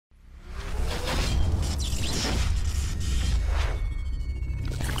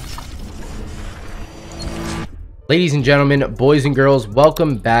Ladies and gentlemen, boys and girls,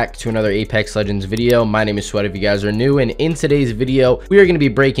 welcome back to another Apex Legends video. My name is Sweat if you guys are new, and in today's video, we are going to be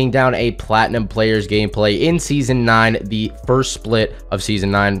breaking down a Platinum player's gameplay in Season 9, the first split of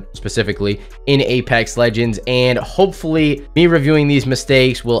Season 9 specifically in Apex Legends, and hopefully me reviewing these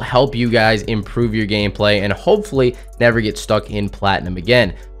mistakes will help you guys improve your gameplay and hopefully never get stuck in Platinum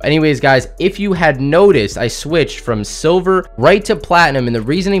again. Anyways, guys, if you had noticed, I switched from Silver right to Platinum, and the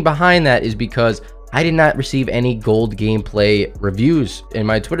reasoning behind that is because I did not receive any gold gameplay reviews in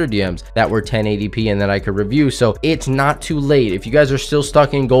my Twitter DMs that were 1080p and that I could review. So it's not too late. If you guys are still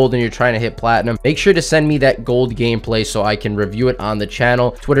stuck in gold and you're trying to hit platinum, make sure to send me that gold gameplay so I can review it on the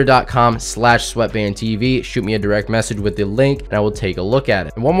channel. Twitter.com/sweatbandtv. Shoot me a direct message with the link and I will take a look at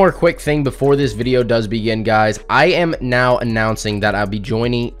it. And one more quick thing before this video does begin, guys. I am now announcing that I'll be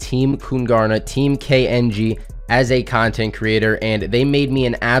joining Team Kungarna, Team KNG, as a content creator, and they made me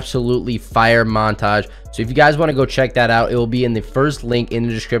an absolutely fire montage. So if you guys want to go check that out, it will be in the first link in the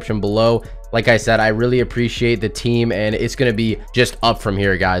description below. Like I said, I really appreciate the team, and it's going to be just up from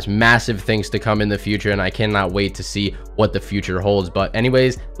here, guys. Massive things to come in the future, and I cannot wait to see what the future holds. But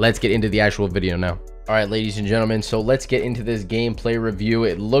anyways, let's get into the actual video now. All right, ladies and gentlemen, so let's get into this gameplay review.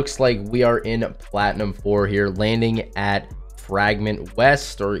 It looks like we are in Platinum 4 here, landing at Fragment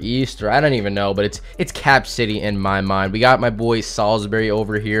West or East, or I don't even know, but it's Cap City in my mind. We got my boy Salisbury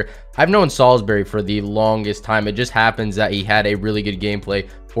over here. I've known Salisbury for the longest time. It just happens that he had a really good gameplay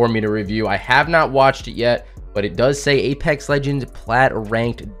for me to review. I have not watched it yet, but it does say Apex Legends Plat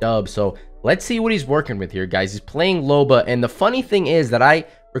ranked dub. So let's see what he's working with here, guys. He's playing Loba, and the funny thing is that I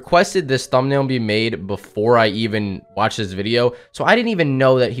requested this thumbnail be made before I even watched this video, so I didn't even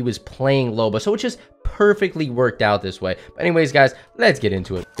know that he was playing Loba, so it just perfectly worked out this way. But anyways, guys, let's get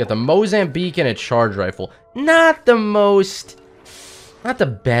into it. Got the Mozambique and a charge rifle. Not the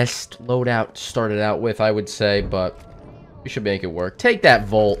best loadout started out with, I would say, but we should make it work. Take that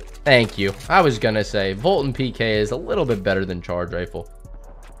Volt. Thank you. I was gonna say Volt and PK is a little bit better than charge rifle.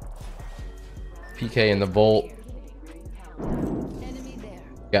 PK and the Volt.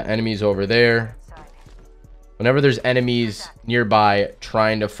 Got enemies over there. Whenever there's enemies nearby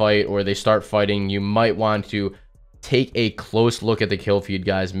trying to fight or they start fighting, you might want to take a close look at the kill feed,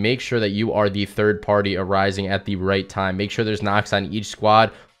 guys. Make sure that you are the third party arising at the right time. Make sure there's knocks on each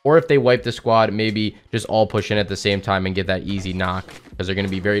squad, or if they wipe the squad, maybe just all push in at the same time and get that easy knock, because they're going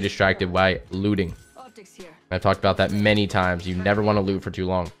to be very distracted by looting. I've talked about that many times. You never want to loot for too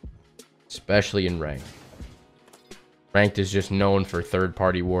long, especially in ranked. Ranked is just known for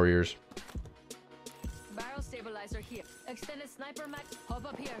third-party warriors.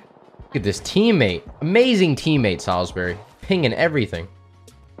 Look at this teammate. Amazing teammate, Salisbury. Pinging everything.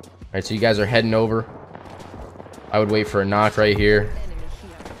 Alright, so you guys are heading over. I would wait for a knock right here.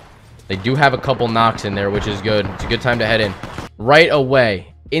 They do have a couple knocks in there, which is good. It's a good time to head in. Right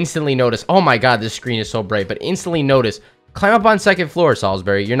away. Instantly notice. Oh my god, this screen is so bright. But instantly notice. Climb up on second floor,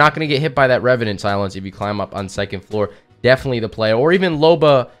 Salisbury. You're not going to get hit by that Revenant silence if you climb up on second floor. Definitely the play. Or even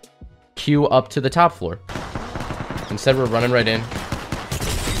Loba Q up to the top floor. Instead, we're running right in.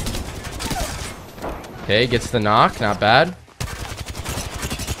 Okay, gets the knock. Not bad.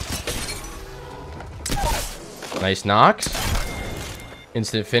 Nice knocks.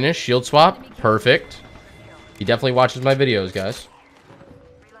 Instant finish. Shield swap. Perfect. He definitely watches my videos, guys.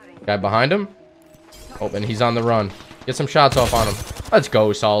 Guy behind him. Oh, and he's on the run. Get some shots off on him. Let's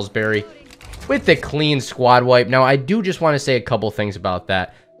go, Salisbury. With the clean squad wipe. Now, I do just want to say a couple things about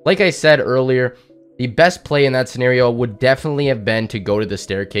that. Like I said earlier, the best play in that scenario would definitely have been to go to the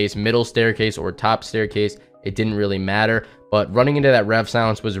staircase, middle staircase or top staircase. It didn't really matter. But running into that rev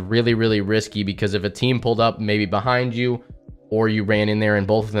silence was really, really risky, because if a team pulled up maybe behind you, or you ran in there and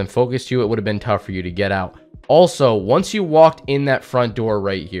both of them focused you, it would have been tough for you to get out. Also, once you walked in that front door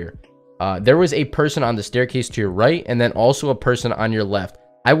right here, there was a person on the staircase to your right, and then also a person on your left.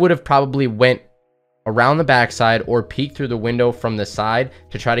 I would have probably went around the backside or peeked through the window from the side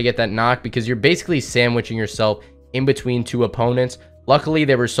to try to get that knock, because you're basically sandwiching yourself in between two opponents. Luckily,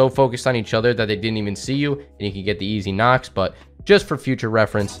 they were so focused on each other that they didn't even see you, and you can get the easy knocks. But just for future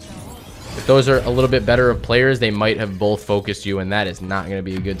reference, if those are a little bit better of players, they might have both focused you, and that is not going to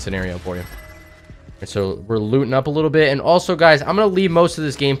be a good scenario for you. So we're looting up a little bit. And also, guys, I'm going to leave most of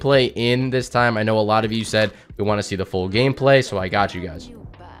this gameplay in this time. I know a lot of you said we want to see the full gameplay, so I got you guys.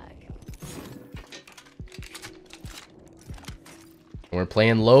 And we're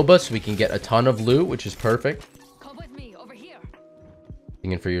playing Loba, so we can get a ton of loot, which is perfect.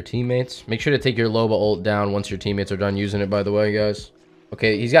 Thinking for your teammates. Make sure to take your Loba ult down once your teammates are done using it, by the way, guys.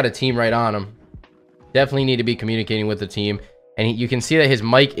 Okay, he's got a team right on him. Definitely need to be communicating with the team. And you can see that his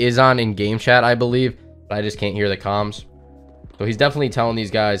mic is on in game chat, I believe. But I just can't hear the comms. So he's definitely telling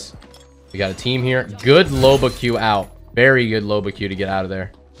these guys, we got a team here. Good Loba Q out. Very good Loba Q to get out of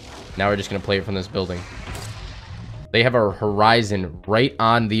there. Now we're just going to play it from this building. They have a horizon right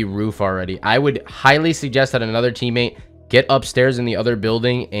on the roof already. I would highly suggest that another teammate get upstairs in the other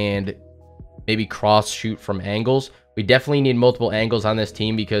building and maybe cross shoot from angles. We definitely need multiple angles on this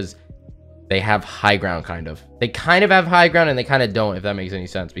team because they have high ground, kind of. They kind of have high ground and they kind of don't, if that makes any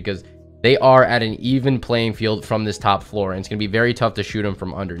sense, because they are at an even playing field from this top floor, and it's going to be very tough to shoot them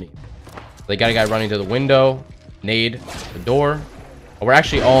from underneath. They got a guy running to the window, nade the door. Oh, we're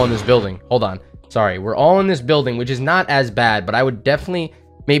actually all in this building. Hold on. Sorry, we're all in this building, which is not as bad, but I would definitely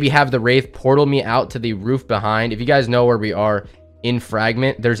maybe have the Wraith portal me out to the roof behind. If you guys know where we are in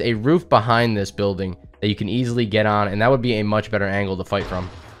Fragment, there's a roof behind this building that you can easily get on, and that would be a much better angle to fight from.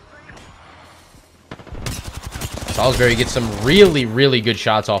 Salisbury gets some really, really good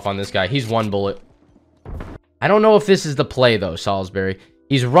shots off on this guy. He's one bullet. I don't know if this is the play, though, Salisbury.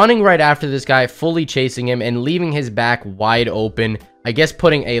 He's running right after this guy, fully chasing him and leaving his back wide open. I guess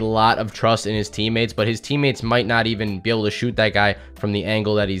putting a lot of trust in his teammates, but his teammates might not even be able to shoot that guy from the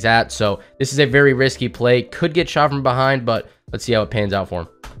angle that he's at. So this is a very risky play. Could get shot from behind, but let's see how it pans out for him.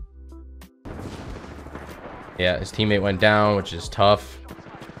 Yeah, his teammate went down, which is tough.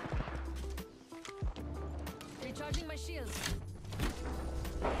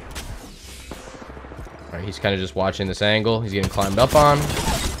 All right, he's kind of just watching this angle. He's getting climbed up on.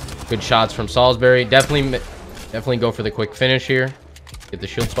 Good shots from Salisbury. Definitely go for the quick finish here. Get the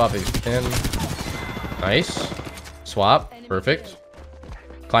shield swap if you can. Nice. Swap. Perfect.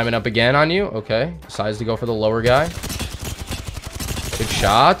 Climbing up again on you. Okay. Decides to go for the lower guy. Good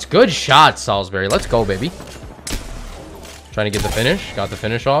shots. Good shots, Salisbury. Let's go, baby. Trying to get the finish. Got the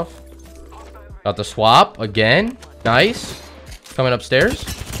finish off. Got the swap again. Nice. Coming upstairs.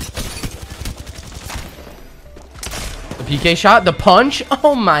 The PK shot. The punch.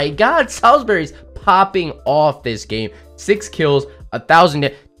 Oh my god. Salisbury's popping off this game. 6 kills.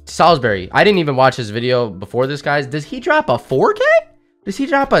 1,000. Salisbury. I didn't even watch this video before this, guys. Does he drop a 4K? Does he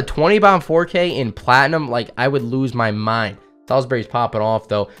drop a 20-bomb 4K in platinum? Like, I would lose my mind. Salisbury's popping off,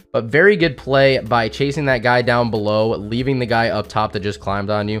 though. But very good play by chasing that guy down below, leaving the guy up top that just climbed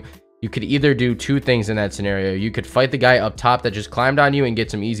on you. You could either do two things in that scenario. You could fight the guy up top that just climbed on you and get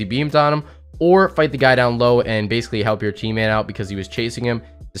some easy beams on him, or fight the guy down low and basically help your teammate out because he was chasing him.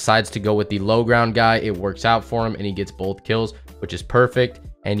 Decides to go with the low ground guy. It works out for him and he gets both kills, which is perfect.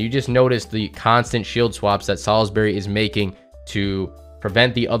 And you just notice the constant shield swaps that Salisbury is making to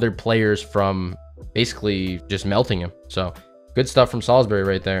prevent the other players from basically just melting him. So good stuff from Salisbury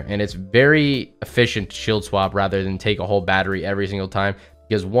right there. And it's very efficient shield swap rather than take a whole battery every single time,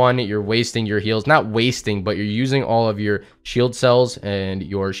 because one, you're wasting your heals. Not wasting, but you're using all of your shield cells and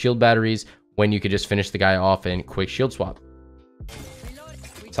your shield batteries when you could just finish the guy off and quick shield swap.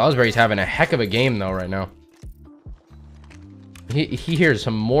 Salisbury's having a heck of a game though right now. He hears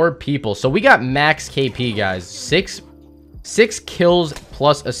some more people. So we got max KP, guys. Six kills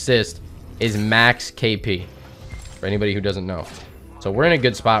plus assist is max KP, for anybody who doesn't know. So we're in a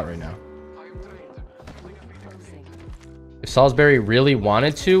good spot right now. If Salisbury really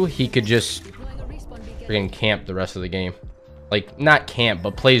wanted to, he could just freaking camp the rest of the game. Like, not camp,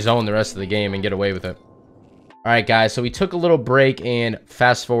 but play zone the rest of the game and get away with it. All right, guys, so we took a little break and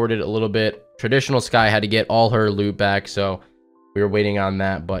fast forwarded a little bit. Traditional Sky had to get all her loot back, so we were waiting on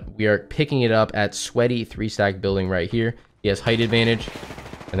that, but we are picking it up at Sweaty 3-stack building right here. He has height advantage,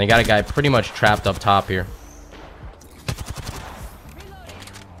 and they got a guy pretty much trapped up top here.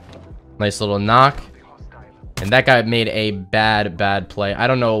 Nice little knock. And that guy made a bad play. I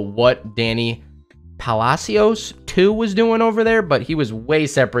don't know what Danny Palacios 2 was doing over there, but he was way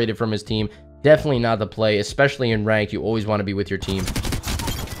separated from his team. Definitely not the play, especially in ranked. You always want to be with your team.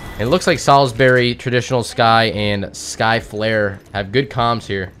 It looks like Salisbury, Traditional Sky, and Sky Flare have good comms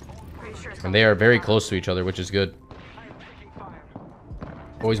here. And they are very close to each other, which is good.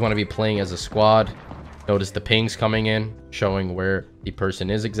 Always want to be playing as a squad. Notice the pings coming in, showing where the person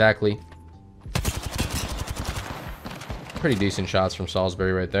is exactly. Pretty decent shots from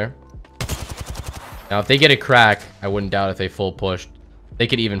Salisbury right there. Now, if they get a crack, I wouldn't doubt if they full pushed. They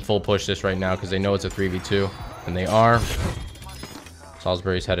could even full push this right now because they know it's a 3v2. And they are.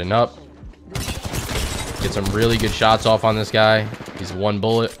 Salisbury's heading up. Get some really good shots off on this guy. He's one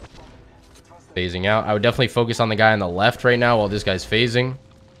bullet. Phasing out. I would definitely focus on the guy on the left right now while this guy's phasing.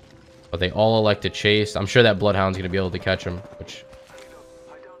 But they all elect to chase. I'm sure that Bloodhound's going to be able to catch him, which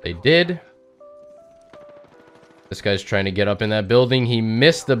they did. This guy's trying to get up in that building. He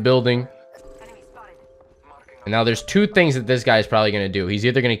missed the building. And now there's two things that this guy is probably going to do. He's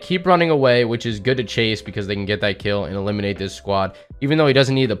either going to keep running away, which is good to chase because they can get that kill and eliminate this squad, even though he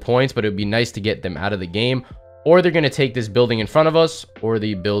doesn't need the points, but it would be nice to get them out of the game. Or they're going to take this building in front of us or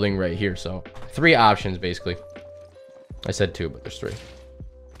the building right here. So 3 options, basically. I said 2, but there's 3.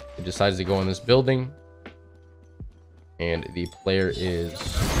 He decides to go in this building. And the player is,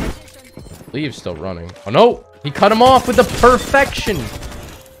 I believe, still running. Oh, no! He cut him off with the perfection!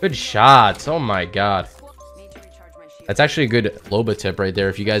 Good shots. Oh, my God. That's actually a good Loba tip right there.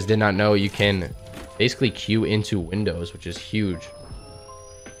 If you guys did not know, you can basically queue into windows, which is huge.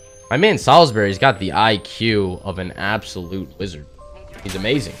 My man Salisbury's got the IQ of an absolute wizard. He's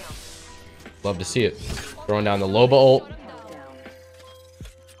amazing. Love to see it. Throwing down the Loba ult.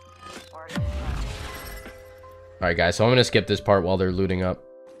 Alright, guys. So I'm going to skip this part while they're looting up.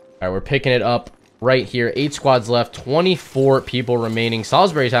 Alright, we're picking it up right here. 8 squads left. 24 people remaining.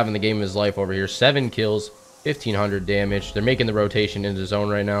 Salisbury's having the game of his life over here. 7 kills. 1,500 damage. They're making the rotation into zone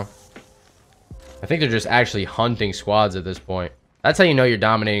right now. I think they're just actually hunting squads at this point. That's how you know you're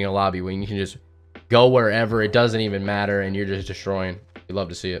dominating a lobby, when you can just go wherever. It doesn't even matter, and you're just destroying. You love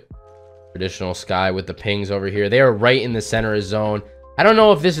to see it. Traditional Sky with the pings over here. They are right in the center of zone. I don't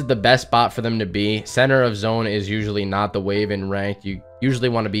know if this is the best spot for them to be. Center of zone is usually not the wave in ranked. You usually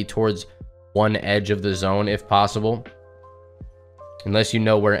want to be towards one edge of the zone if possible. Unless you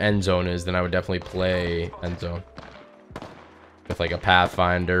know where end zone is, then I would definitely play end zone with like a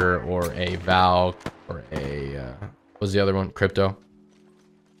Pathfinder or a Valk or a what's the other one? Crypto,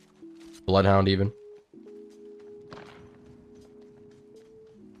 Bloodhound even.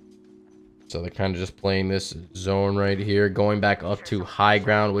 So they're kind of just playing this zone right here, going back up to high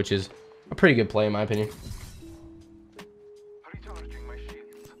ground, which is a pretty good play in my opinion.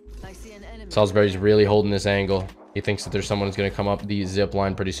 Salisbury's really holding this angle. He thinks that there's someone who's going to come up the zip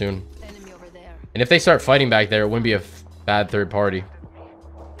line pretty soon. And if they start fighting back there, it wouldn't be a bad third party.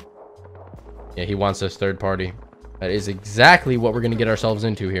 Yeah, he wants this third party. That is exactly what we're going to get ourselves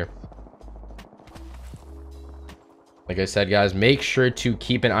into here. Like I said, guys, make sure to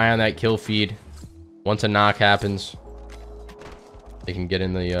keep an eye on that kill feed. Once a knock happens, they can get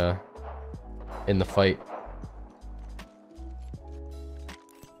in the fight.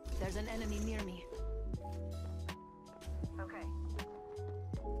 There's an enemy near me. Okay.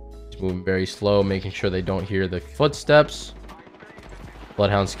 Just moving very slow, making sure they don't hear the footsteps.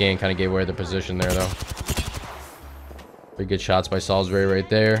 Bloodhound scan kind of gave away the position there, though. Very good shots by Salisbury right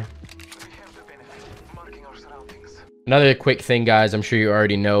there. Another quick thing, guys, I'm sure you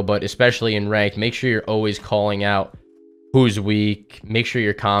already know, but especially in ranked, make sure you're always calling out who's weak. Make sure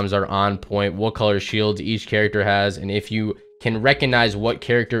your comms are on point, what color shields each character has, and if you can recognize what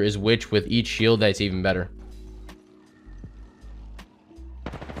character is which with each shield, that's even better.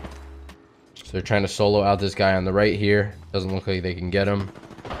 So they're trying to solo out this guy on the right here. Doesn't look like they can get him.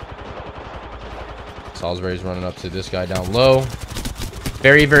 Salisbury's running up to this guy down low.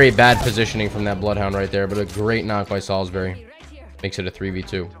 Very, very bad positioning from that Bloodhound right there, but a great knock by Salisbury. Makes it a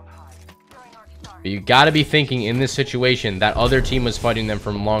 3v2. But you got to be thinking in this situation, that other team was fighting them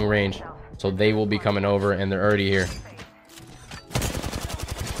from long range, so they will be coming over, and they're already here.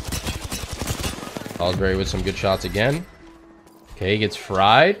 Salisbury with some good shots again. Okay, gets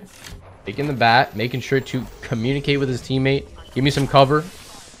fried. Taking the bat, making sure to communicate with his teammate. Give me some cover.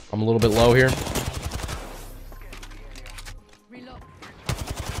 I'm a little bit low here.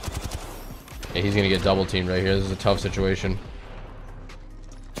 Yeah, he's going to get double teamed right here. This is a tough situation.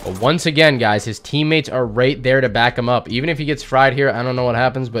 But once again, guys, his teammates are right there to back him up. Even if he gets fried here, I don't know what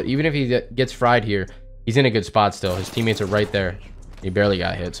happens, but even if he gets fried here, he's in a good spot still. His teammates are right there. He barely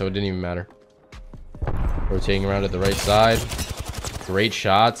got hit, so it didn't even matter. Rotating around at the right side. Great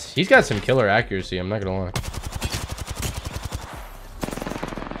shots. He's got some killer accuracy, I'm not going to lie.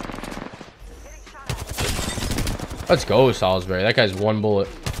 Let's go, Salisbury. That guy's one bullet.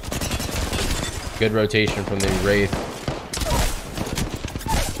 Good rotation from the Wraith.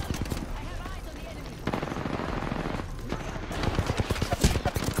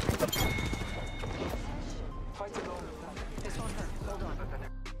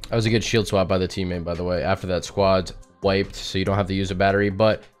 That was a good shield swap by the teammate, by the way, after that squad wiped, so you don't have to use a battery.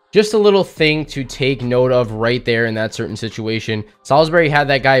 But just a little thing to take note of right there in that certain situation. Salisbury had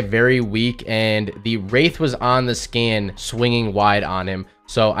that guy very weak, and the Wraith was on the scan swinging wide on him.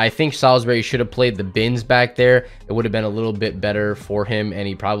 So I think Salisbury should have played the bins back there. It would have been a little bit better for him, and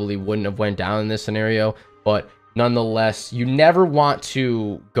he probably wouldn't have went down in this scenario. But nonetheless, you never want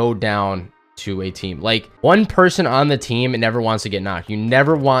to go down to a team. Like, one person on the team never wants to get knocked. You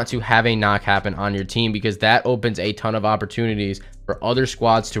never want to have a knock happen on your team, because that opens a ton of opportunities for other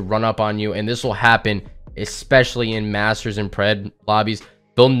squads to run up on you, and this will happen especially in Masters and Pred lobbies.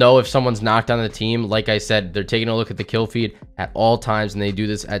 They'll know if someone's knocked on the team. Like I said, they're taking a look at the kill feed at all times, and they do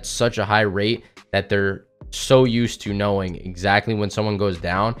this at such a high rate that they're so used to knowing exactly when someone goes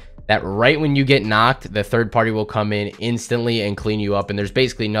down that right when you get knocked, the third party will come in instantly and clean you up, and there's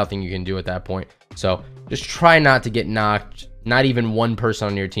basically nothing you can do at that point. So just try not to get knocked, not even one person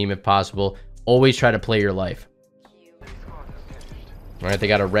on your team if possible. Always try to play your life. All right, they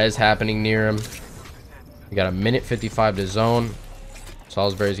got a res happening near him. We got a minute 55 to zone.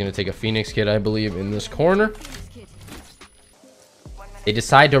 Salisbury's going to take a Phoenix kit, I believe, in this corner. They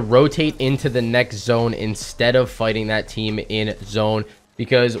decide to rotate into the next zone instead of fighting that team in zone,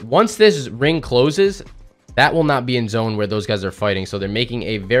 because once this ring closes, that will not be in zone where those guys are fighting. So they're making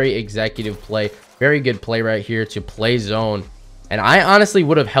a very executive play, very good play right here to play zone. And I honestly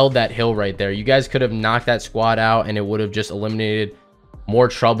would have held that hill right there. You guys could have knocked that squad out, and it would have just eliminated more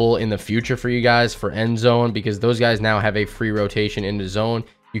trouble in the future for you guys for end zone, because those guys now have a free rotation into zone.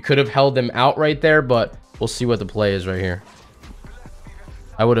 You could have held them out right there, but we'll see what the play is right here.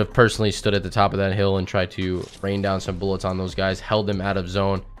 I would have personally stood at the top of that hill and tried to rain down some bullets on those guys, held them out of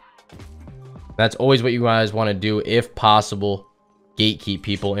zone. That's always what you guys want to do if possible. Gatekeep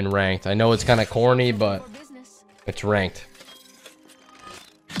people in ranked. I know it's kind of corny, but it's ranked.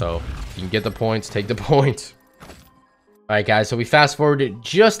 So if you can get the points, take the points. All right, guys, so we fast forwarded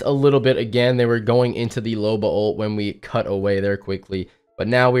just a little bit. Again, they were going into the Loba ult when we cut away there quickly. But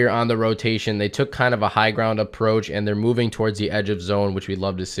now we are on the rotation. They took kind of a high ground approach, and they're moving towards the edge of zone, which we'd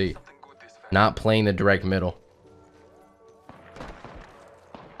love to see. Not playing the direct middle.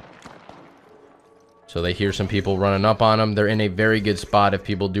 So they hear some people running up on them. They're in a very good spot if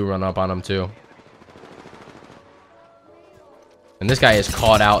people do run up on them too. And this guy is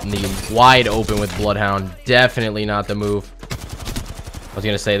caught out in the wide open with Bloodhound. Definitely not the move. I was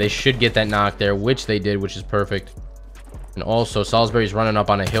going to say they should get that knock there, which they did, which is perfect. And also, Salisbury's running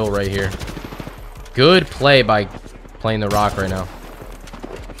up on a hill right here. Good play by playing the rock right now.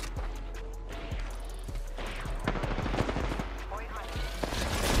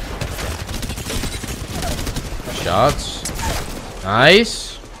 Shots.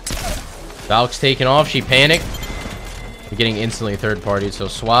 Nice. Valk's taking off. She panicked. Getting instantly third party, so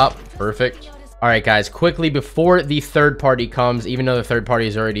swap. Perfect. All right, guys, quickly before the third party comes, even though the third party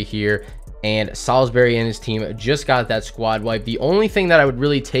is already here and Salisbury and his team just got that squad wipe, the only thing that I would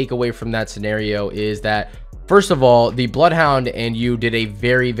really take away from that scenario is that, first of all, the Bloodhound and you did a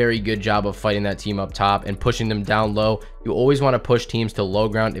very, very good job of fighting that team up top and pushing them down low. You always want to push teams to low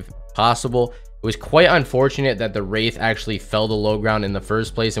ground if possible. It was quite unfortunate that the Wraith actually fell to low ground in the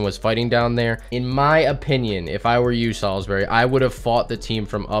first place and was fighting down there. In my opinion, if I were you, Salisbury, I would have fought the team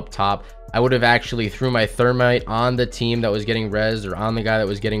from up top. I would have actually threw my thermite on the team that was getting rezzed, or on the guy that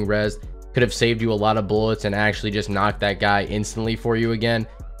was getting rezzed. Could have saved you a lot of bullets and actually just knocked that guy instantly for you again.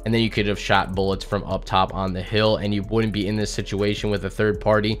 And then you could have shot bullets from up top on the hill, and you wouldn't be in this situation with a third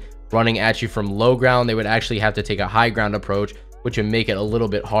party running at you from low ground. They would actually have to take a high ground approach, which would make it a little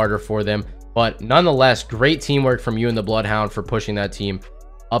bit harder for them. But nonetheless, great teamwork from you and the Bloodhound for pushing that team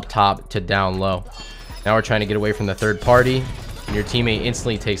up top to down low. Now we're trying to get away from the third party, and your teammate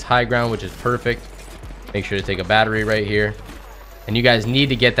instantly takes high ground, which is perfect. Make sure to take a battery right here. And you guys need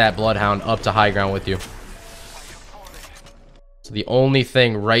to get that Bloodhound up to high ground with you. So the only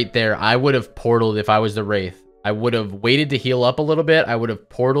thing right there, I would have portaled if I was the Wraith. I would have waited to heal up a little bit. I would have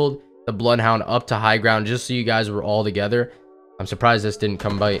portaled the Bloodhound up to high ground just so you guys were all together. I'm surprised this didn't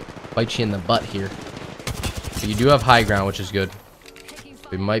come bite you in the butt here. But you do have high ground, which is good.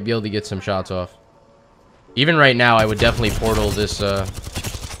 We might be able to get some shots off. Even right now, I would definitely portal this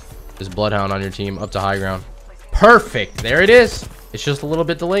this Bloodhound on your team up to high ground. Perfect. There it is. It's just a little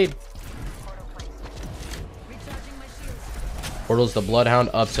bit delayed. Portals the Bloodhound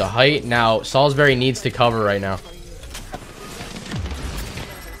up to height. Now, Salisbury needs to cover right now.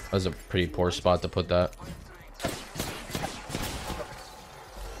 That was a pretty poor spot to put that.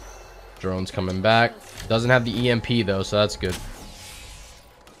 Drone's coming back. Doesn't have the EMP though, so that's good.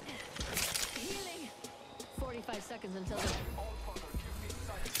 45 seconds until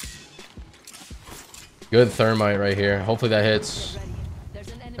Good thermite right here. Hopefully that hits.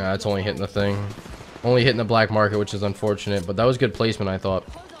 Nah, it's only hitting the thing. Only hitting the black market, which is unfortunate, but that was good placement, I thought.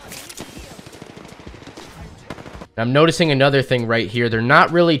 I'm noticing another thing right here. They're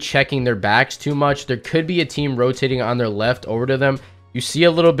not really checking their backs too much. There could be a team rotating on their left over to them. You see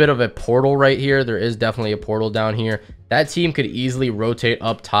a little bit of a portal right here. There is definitely a portal down here. That team could easily rotate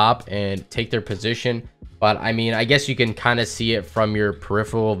up top and take their position. But, I mean, I guess you can kind of see it from your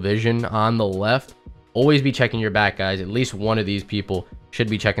peripheral vision on the left. Always be checking your back, guys. At least one of these people should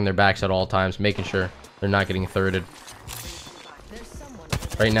be checking their backs at all times, making sure They're not getting thirded. There's someone.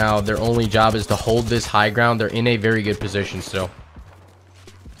 Right now, their only job is to hold this high ground. They're in a very good position still.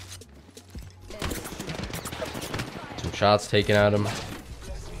 Some shots taken at them.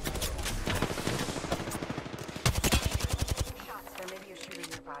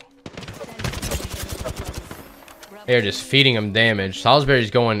 They're just feeding them damage. Salisbury's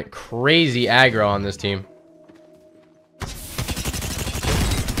going crazy aggro on this team.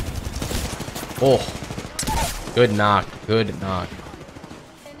 Oh, good knock. Good knock.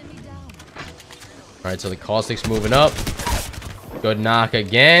 All right, so the caustic's moving up. Good knock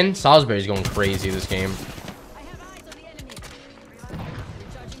again. Salisbury's going crazy this game.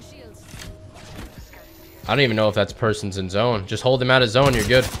 I don't even know if that's person's in zone. Just hold them out of zone. You're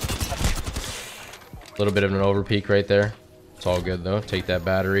good. A little bit of an overpeak right there. It's all good though. Take that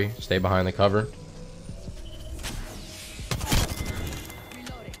battery. Stay behind the cover.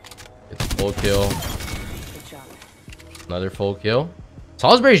 It's a full kill. Another full kill.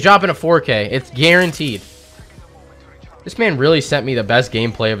 Salisbury's dropping a 4K. It's guaranteed. This man really sent me the best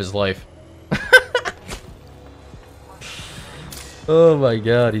gameplay of his life. Oh my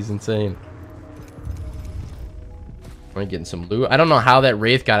god, he's insane. I'm getting some loot. I don't know how that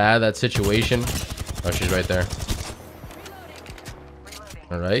Wraith got out of that situation. Oh, she's right there.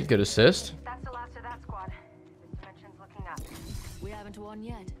 All right, good assist. That's the last of that squad. Tension's looking up. We haven't won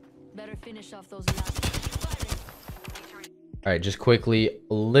yet. Better finish off those last. All right, just quickly,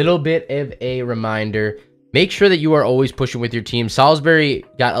 a little bit of a reminder. Make sure that you are always pushing with your team. Salisbury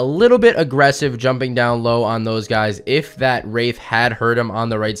got a little bit aggressive jumping down low on those guys. If that Wraith had hurt him on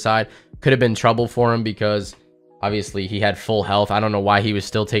the right side, could have been trouble for him because obviously he had full health. I don't know why he was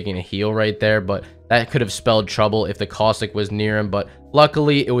still taking a heal right there, but that could have spelled trouble if the caustic was near him. But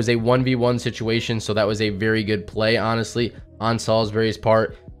luckily, it was a 1v1 situation, so that was a very good play, honestly, on Salisbury's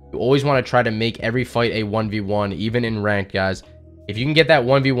part. You always want to try to make every fight a 1v1, even in ranked, guys. If you can get that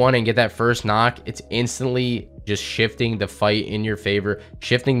 1v1 and get that first knock, it's instantly just shifting the fight in your favor,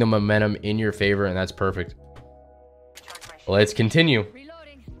 shifting the momentum in your favor, and that's perfect. Let's continue.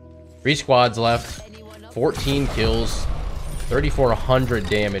 3 squads left, 14 kills, 3,400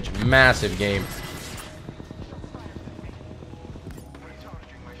 damage. Massive game.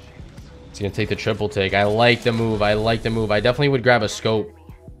 He's going to take the triple take. I like the move. I like the move. I definitely would grab a scope.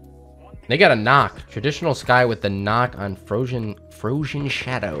 They got a knock. Traditional Sky with the knock on Frozen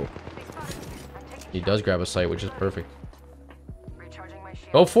Shadow. He does grab a sight, which is perfect.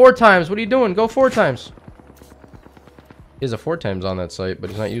 Go 4 times. What are you doing? Go 4 times. He has a 4 times on that sight, but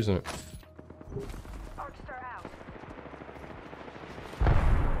he's not using it.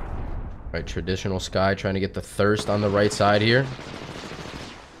 Right, Traditional Sky trying to get the thirst on the right side here.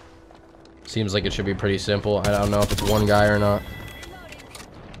 Seems like it should be pretty simple. I don't know if it's one guy or not.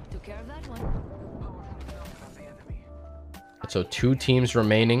 So 2 teams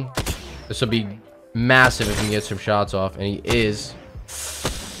remaining. This will be massive if he can get some shots off, and he is.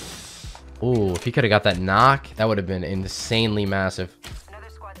 Ooh, if he could have got that knock, that would have been insanely massive.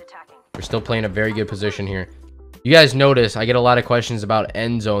 We're still playing a very good position here. You guys notice I get a lot of questions about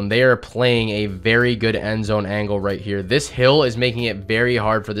end zone. They are playing a very good end zone angle right here. This hill is making it very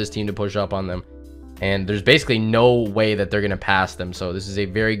hard for this team to push up on them, and there's basically no way that they're going to pass them. So this is a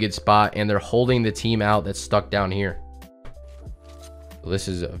very good spot, and they're holding the team out that's stuck down here. So this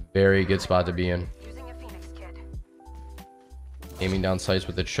is a very good spot to be in. Aiming down sights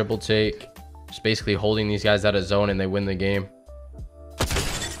with the triple take. Just basically holding these guys out of zone, and they win the game.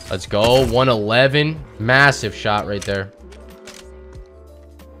 Let's go. 111. Massive shot right there.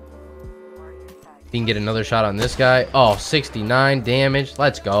 You can get another shot on this guy. Oh, 69 damage.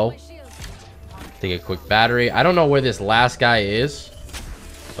 Let's go. Take a quick battery. I don't know where this last guy is,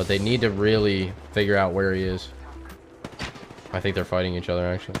 but they need to really figure out where he is. I think they're fighting each other,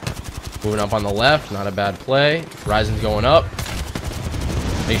 actually. Moving up on the left. Not a bad play. Horizon's going up.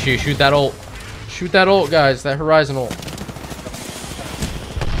 Make sure you shoot that ult. Shoot that ult, guys. That Horizon ult.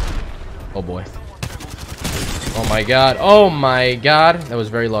 Oh, boy. Oh, my God. Oh, my God. That was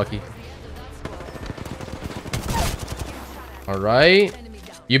very lucky. All right.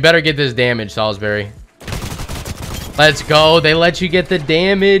 You better get this damage, Salisbury. Let's go. They let you get the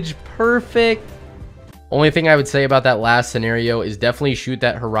damage. Perfect. Only thing I would say about that last scenario is definitely shoot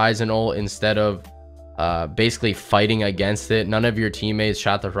that Horizon ult instead of basically fighting against it. None of your teammates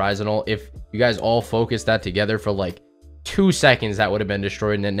shot the Horizon ult. If you guys all focused that together for like 2 seconds, that would have been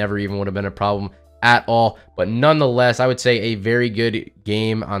destroyed, and it never even would have been a problem at all. But nonetheless, I would say a very good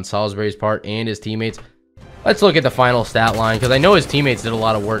game on Salisbury's part and his teammates. Let's look at the final stat line, because I know his teammates did a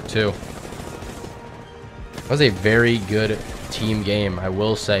lot of work too. That was a very good team game, I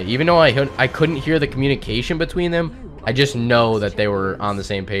will say. Even though I couldn't hear the communication between them, I just know that they were on the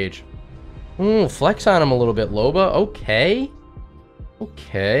same page. Ooh, flex on him a little bit, Loba. Okay.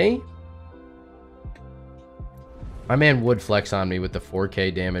 Okay. My man would flex on me with the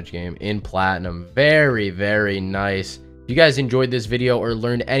 4K damage game in platinum. Very, very nice. If you guys enjoyed this video or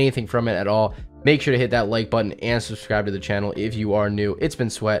learned anything from it at all, make sure to hit that like button and subscribe to the channel if you are new. It's been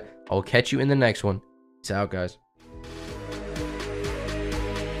Sweat. I'll catch you in the next one. Peace out, guys.